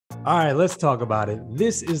All right, let's talk about it.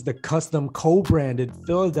 This is the custom co-branded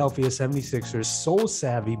Philadelphia 76ers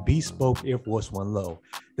SoleSavy Bespoke Air Force One Low,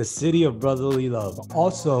 the city of brotherly love,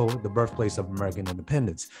 also the birthplace of American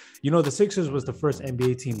independence. You know, the Sixers was the first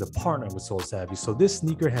NBA team to partner with SoleSavy, so this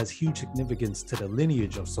sneaker has huge significance to the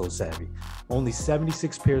lineage of SoleSavy. Only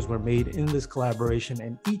 76 pairs were made in this collaboration,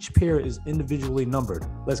 and each pair is individually numbered.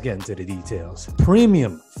 Let's get into the details.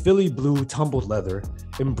 Premium Philly blue tumbled leather,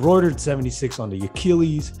 embroidered 76 on the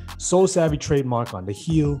Achilles, SoleSavy trademark on the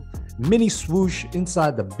heel, mini swoosh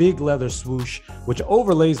inside the big leather swoosh, which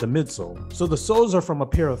overlays the midsole. So the soles are from a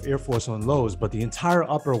pair of Air Force One lows, but the entire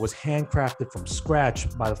upper was handcrafted from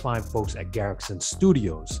scratch by the fine folks at Garrison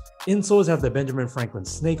Studios. Insoles have the Benjamin Franklin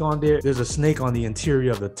snake on there. There's a snake on the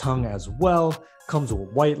interior of the tongue as well. Comes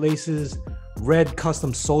with white laces, red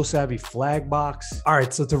custom SoleSavy flag box. All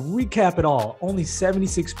right, so to recap it all, only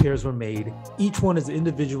 76 pairs were made. Each one is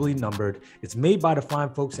individually numbered. It's made by the fine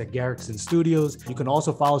folks at Garrison Studios. You can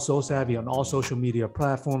also follow SoleSavy on all social media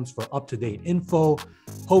platforms for up-to-date info.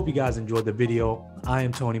 Hope you guys enjoyed the video. I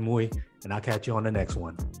am Tony Mui, and I'll catch you on the next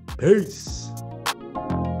one. Peace.